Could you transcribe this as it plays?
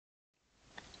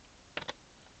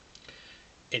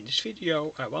In this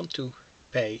video I want to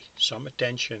pay some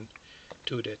attention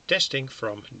to the testing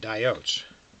from diodes.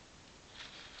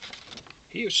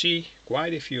 Here you see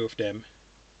quite a few of them.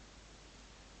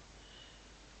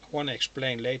 I want to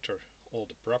explain later all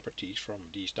the properties from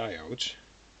these diodes.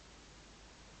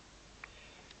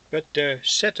 But the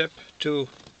setup to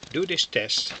do this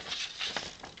test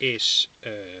is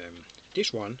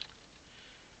this one.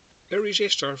 A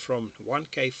resistor from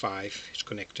 1K5 is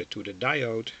connected to the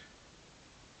diode.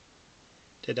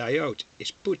 The diode is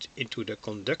put into the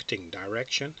conducting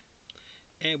direction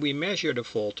and we measure the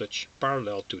voltage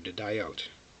parallel to the diode.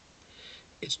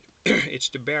 It's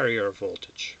the barrier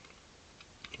voltage.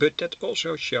 But that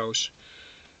also shows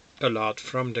a lot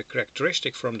from the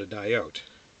characteristic from the diode.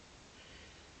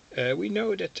 We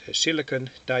know that a silicon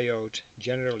diode,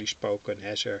 generally spoken,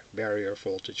 has a barrier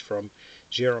voltage from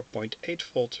 0.8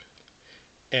 volt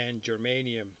and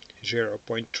germanium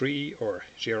 0.3 or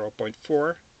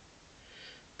 0.4.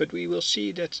 But we will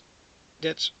see that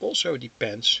that also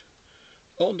depends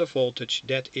on the voltage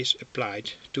that is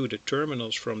applied to the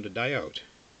terminals from the diode.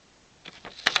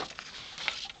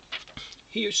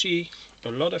 Here you see a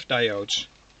lot of diodes.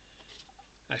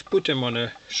 I've put them on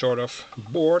a sort of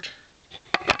board.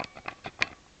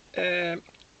 The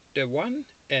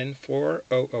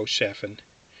 1N4007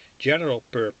 general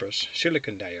purpose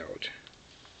silicon diode.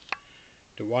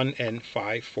 The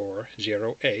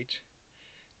 1N5408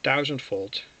 1000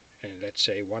 volt and let's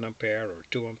say 1 ampere or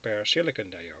 2 ampere silicon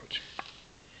diode.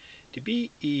 The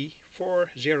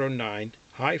BE409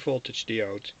 high voltage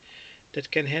diode that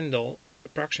can handle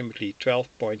approximately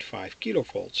 12.5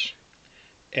 kilovolts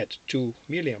at 2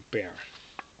 milliampere.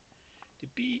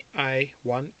 The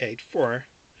BI184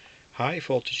 high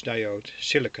voltage diode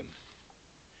silicon.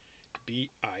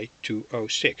 The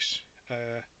BI206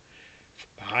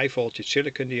 high voltage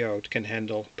silicon diode can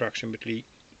handle approximately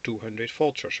 200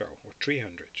 volts or so, or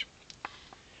 300.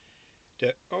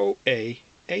 The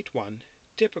OA81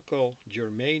 typical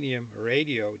germanium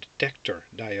radio detector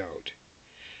diode,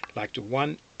 like the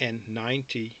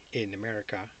 1N90 in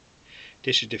America.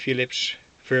 This is the Philips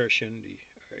version, the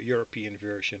European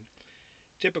version,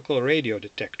 typical radio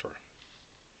detector.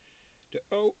 The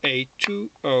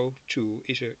OA202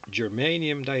 is a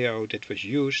germanium diode that was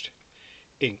used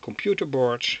in computer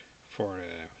boards for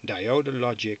diode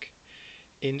logic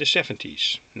in the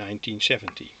 70s,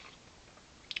 1970.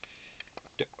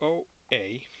 The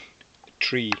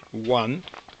OA31,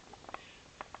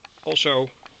 also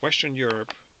Western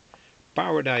Europe,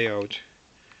 power diode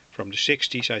from the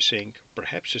 60s I think,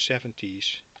 perhaps the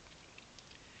 70s.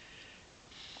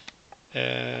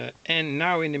 And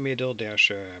now in the middle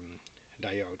there's a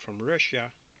diode from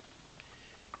Russia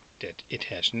that it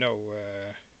has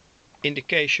no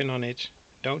indication on it.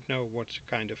 Don't know what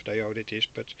kind of diode it is,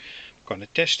 but I'm gonna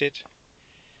test it.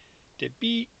 The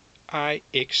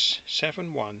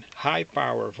BIX71 high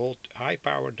power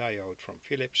diode from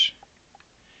Philips.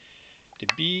 The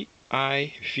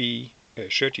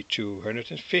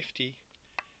BIV3250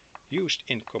 used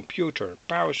in computer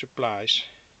power supplies.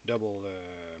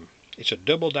 It's a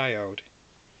double diode,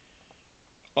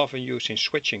 often used in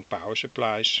switching power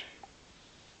supplies.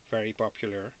 Very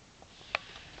popular.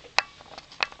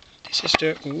 This is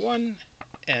the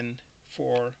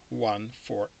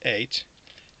 1N4148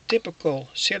 typical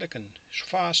silicon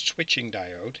fast switching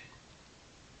diode.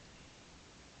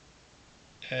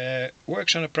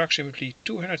 Works on approximately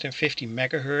 250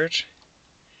 MHz.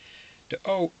 The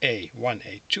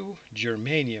OA182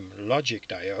 germanium logic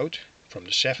diode from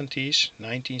the 70s,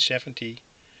 1970.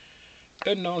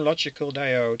 Unknown logical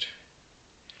diode,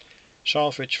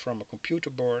 salvage from a computer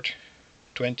board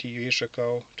 20 years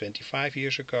ago, 25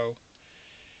 years ago.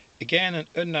 Again an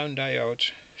unknown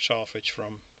diode, salvage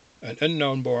from an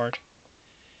unknown board.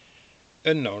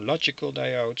 Unknown logical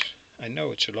diode. I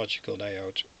know it's a logical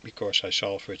diode because I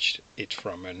salvaged it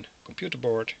from a computer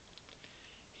board.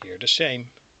 Here the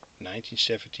same,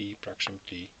 1970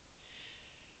 approximately.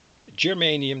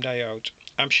 Germanium diode.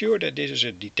 I'm sure that this is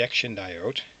a detection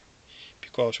diode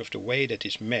because of the way that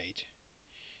it's made.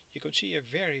 You can see a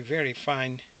very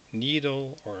fine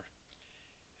needle or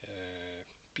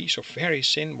piece of very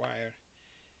thin wire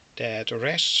that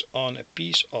rests on a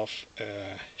piece of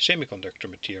semiconductor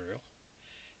material,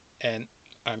 and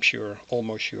I'm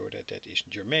almost sure that that is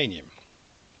germanium.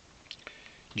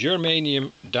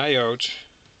 Germanium diode,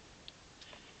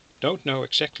 don't know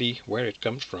exactly where it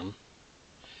comes from.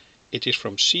 It is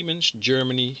from Siemens,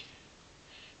 Germany,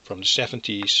 from the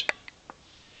 70s.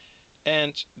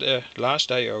 And the last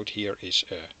diode here is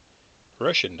a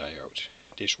Russian diode,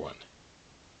 this one.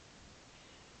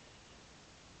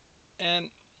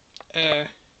 And a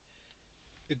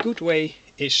good way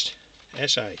is,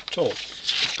 as I told,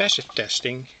 passive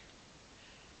testing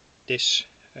this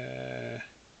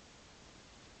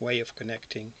way of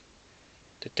connecting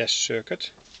the test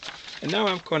circuit. And now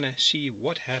I'm gonna see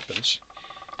what happens.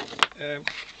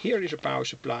 Here is a power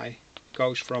supply,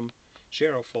 goes from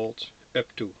 0 volt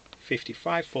up to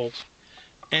 55 volt,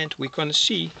 and we're gonna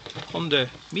see on the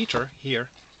meter here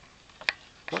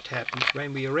what happens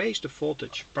when we raise the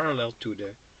voltage parallel to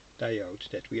the diode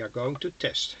that we are going to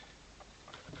test.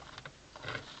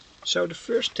 So the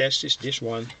first test is this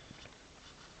one,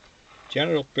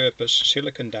 general purpose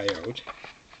silicon diode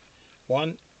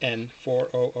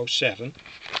 1N4007.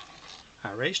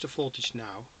 I raise the voltage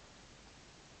now.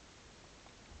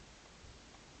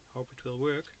 Hope it will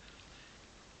work.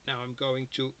 Now I'm going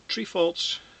to 3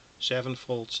 volts, 7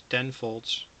 volts, 10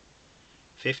 volts,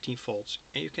 15 volts,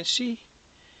 and you can see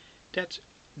that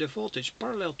the voltage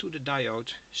parallel to the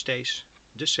diode stays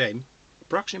the same,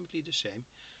 approximately the same,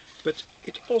 but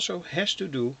it also has to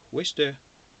do with the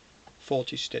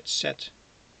voltage that's set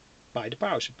by the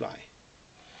power supply.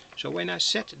 So when I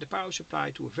set the power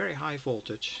supply to a very high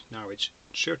voltage, now it's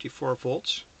 34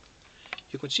 volts,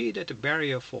 you can see that the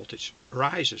barrier voltage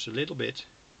rises a little bit.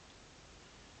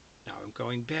 Now I'm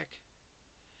going back.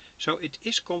 So it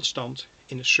is constant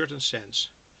in a certain sense,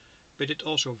 but it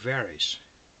also varies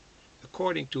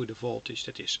according to the voltage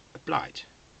that is applied.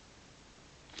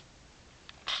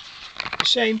 The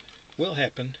same will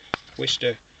happen with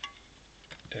the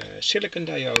silicon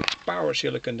diode, power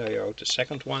silicon diode, the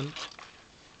second one.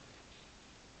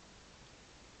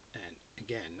 And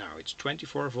again, now it's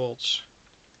 24 volts,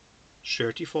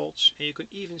 30 volts, and you can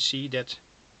even see that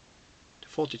the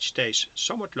voltage stays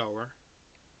somewhat lower.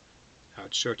 Now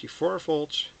it's 34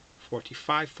 volts,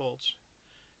 45 volts,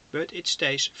 but it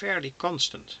stays fairly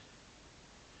constant.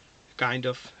 A kind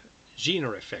of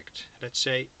Zener effect. Let's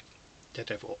say that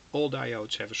all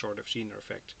diodes have a sort of Zener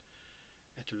effect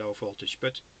at the low voltage,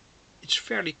 but it's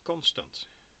fairly constant.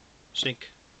 I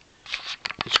think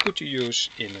it's good to use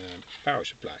in a power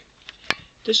supply.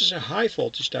 This is a high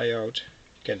voltage diode,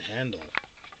 can handle,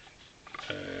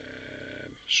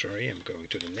 sorry, I'm going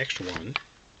to the next one.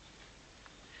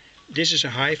 This is a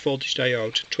high voltage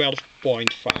diode,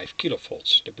 12.5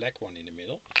 kilovolts, the black one in the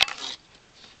middle.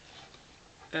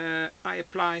 I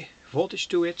apply voltage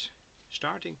to it,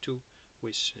 starting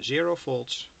with 0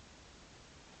 volts,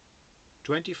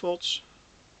 20 volts,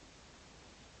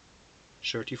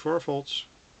 34 volts,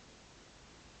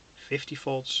 50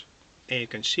 volts, and you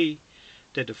can see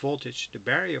that the voltage, the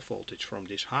barrier voltage from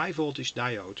this high voltage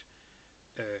diode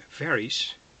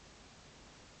varies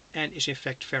and is in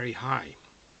fact very high.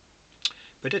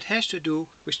 But it has to do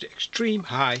with the extreme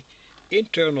high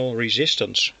internal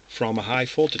resistance from a high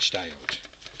voltage diode.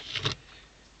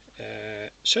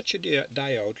 Such a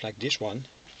diode like this one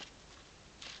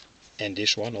and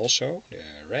this one also, the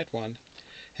red one,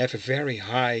 have a very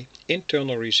high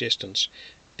internal resistance,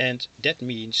 and that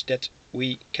means that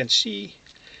we can see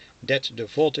that the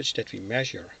voltage that we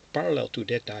measure parallel to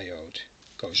that diode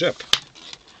goes up.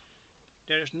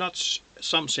 There is not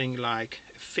something like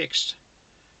a fixed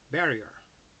barrier.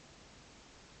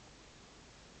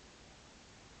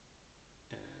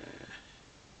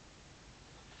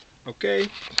 Okay,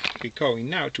 we're going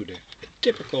now to the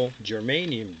typical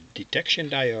germanium detection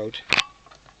diode.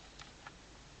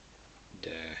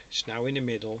 It's now in the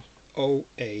middle,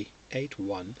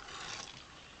 OA81,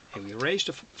 and we raise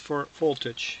the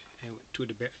voltage to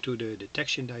the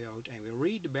detection diode, and we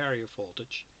read the barrier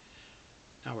voltage.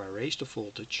 Now I raise the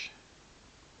voltage,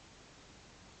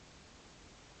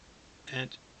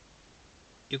 and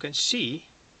you can see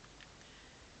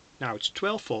now it's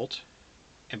 12 volt,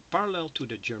 and parallel to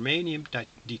the germanium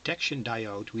detection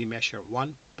diode we measure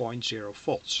 1.0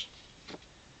 volts.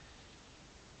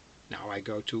 Now I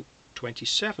go to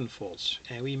 27 volts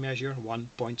and we measure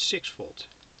 1.6 volt.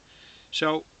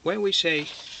 So when we say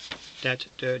that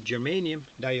the germanium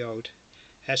diode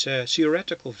has a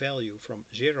theoretical value from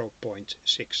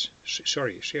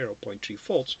 0.3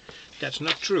 volts, that's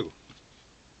not true.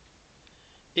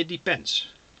 It depends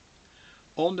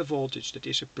on the voltage that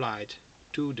is applied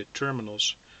to the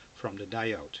terminals from the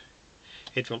diode.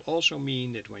 It will also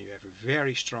mean that when you have a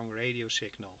very strong radio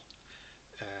signal,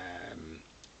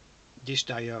 this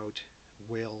diode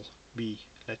will be,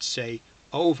 let's say,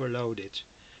 overloaded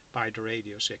by the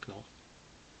radio signal,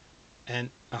 and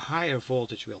a higher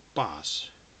voltage will pass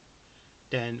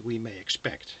than we may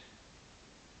expect.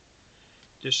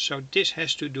 So this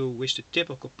has to do with the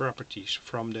typical properties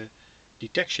from the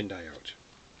detection diode.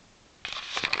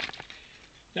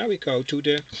 Now we go to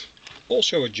the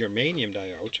also a germanium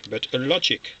diode, but a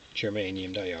logic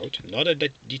germanium diode, not a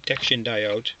detection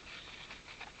diode.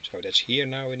 So that's here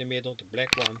now in the middle, the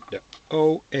black one, the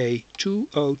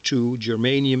OA202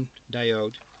 germanium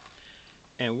diode.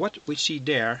 And what we see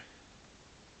there,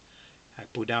 I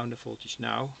put down the voltage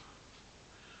now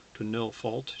to 0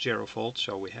 volt, 0 volt,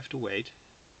 so we have to wait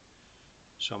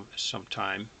some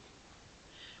time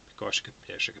because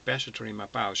there's a capacitor in my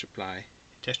power supply.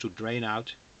 It has to drain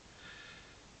out.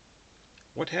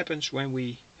 What happens when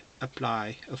we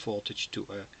apply a voltage to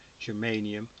a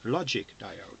germanium logic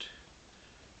diode?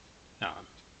 Now I'm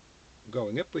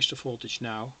going up with the voltage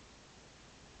now,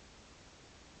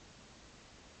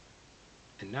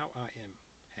 and now I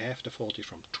have the voltage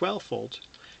from 12 volt,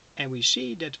 and we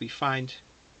see that we find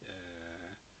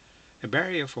a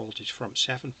barrier voltage from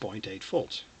 7.8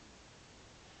 volt.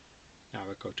 Now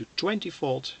we go to 20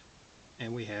 volt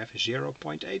and we have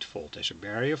 0.8 volt as a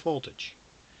barrier voltage.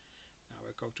 Now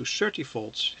we go to 30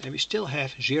 volts and we still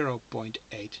have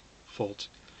 0.8 volt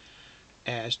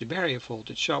as the barrier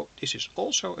voltage. So this is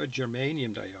also a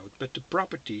germanium diode, but the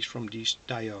properties from this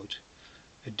diode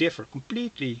differ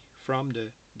completely from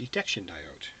the detection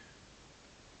diode.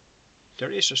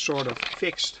 There is a sort of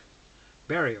fixed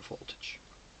barrier voltage.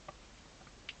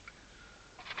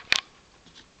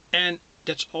 And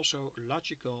that's also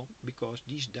logical because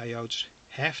these diodes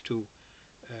have to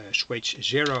switch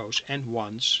zeros and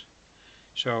ones.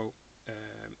 So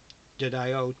the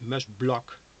diode must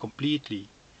block completely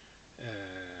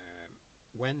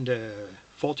when the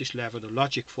voltage level, the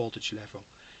logic voltage level,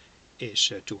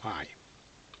 is too high.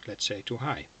 Let's say too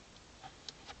high.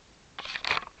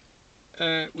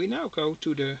 We now go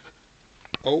to the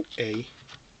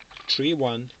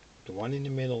OA31, the one in the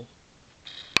middle.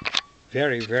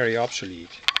 Very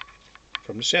obsolete.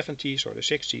 From the 70s or the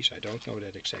 60s, I don't know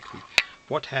that exactly.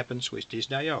 What happens with this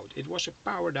diode? It was a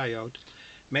power diode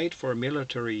made for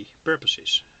military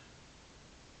purposes.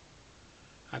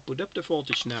 I put up the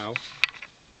voltage now.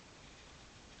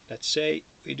 Let's say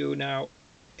we do now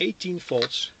 18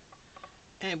 volts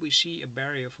and we see a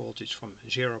barrier voltage from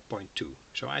 0.2.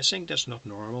 So I think that's not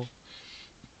normal.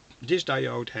 This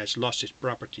diode has lost its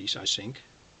properties, I think.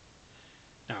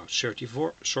 Now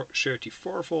 34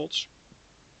 volts,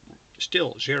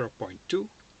 still 0.2,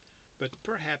 but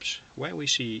perhaps when we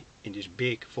see in this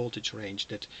big voltage range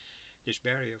that this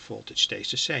barrier voltage stays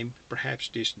the same, perhaps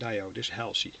this diode is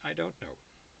healthy, I don't know.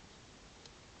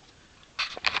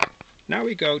 Now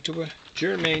we go to a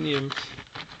germanium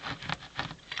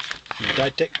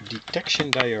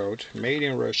detection diode made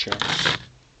in Russia.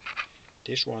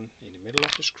 This one in the middle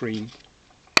of the screen.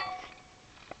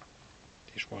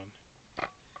 This one.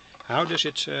 How does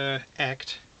it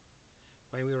act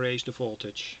when we raise the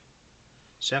voltage?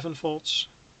 7 volts,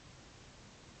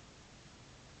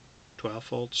 12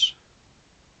 volts,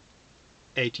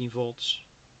 18 volts,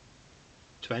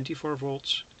 24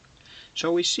 volts.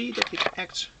 So we see that it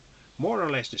acts more or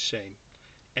less the same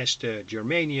as the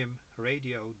germanium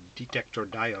radio detector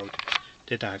diode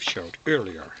that I've showed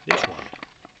earlier. This one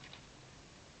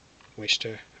with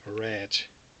the red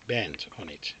band on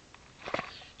it.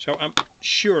 So I'm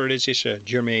sure this is a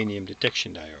germanium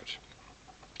detection diode,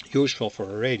 useful for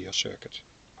a radio circuit.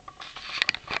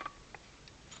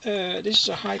 This is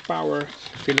a high power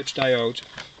Philips diode.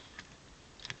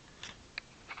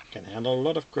 Can handle a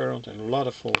lot of current and a lot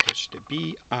of voltage. The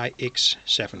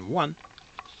BIX71.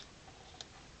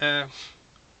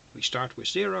 We start with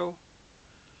 0.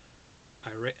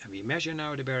 We measure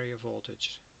now the barrier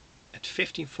voltage. At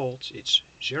 15 volts it's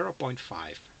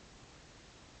 0.5.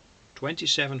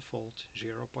 27 volt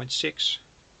 0.6,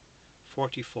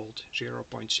 40 volt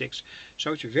 0.6.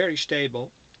 So it's very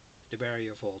stable, the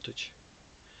barrier voltage.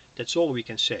 That's all we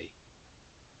can say.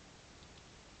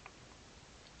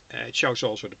 It shows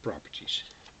also the properties.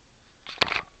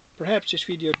 Perhaps this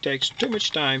video takes too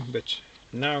much time, but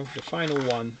now the final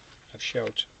one. I've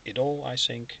showed it all, I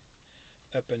think,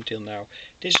 up until now.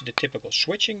 This is the typical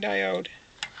switching diode,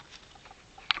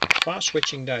 fast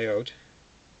switching diode,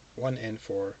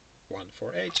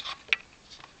 1N4148.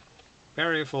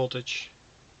 Barrier voltage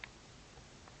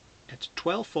at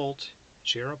 12 volt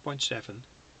 0.7,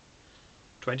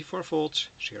 24 volts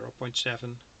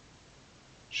 0.7,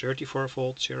 34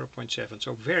 volts 0.7.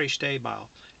 So very stable,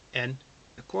 and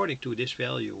according to this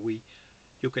value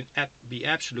you can be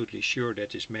absolutely sure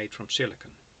that it's made from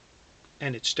silicon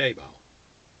and it's stable.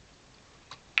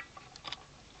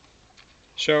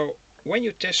 So when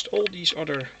you test all these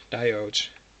other diodes,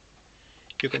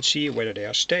 you can see whether they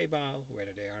are stable,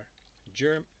 whether they are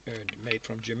made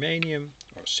from germanium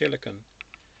or silicon,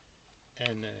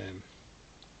 and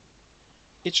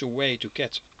it's a way to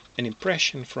get an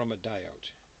impression from a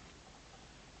diode,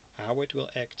 how it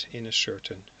will act in a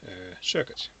certain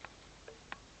circuit.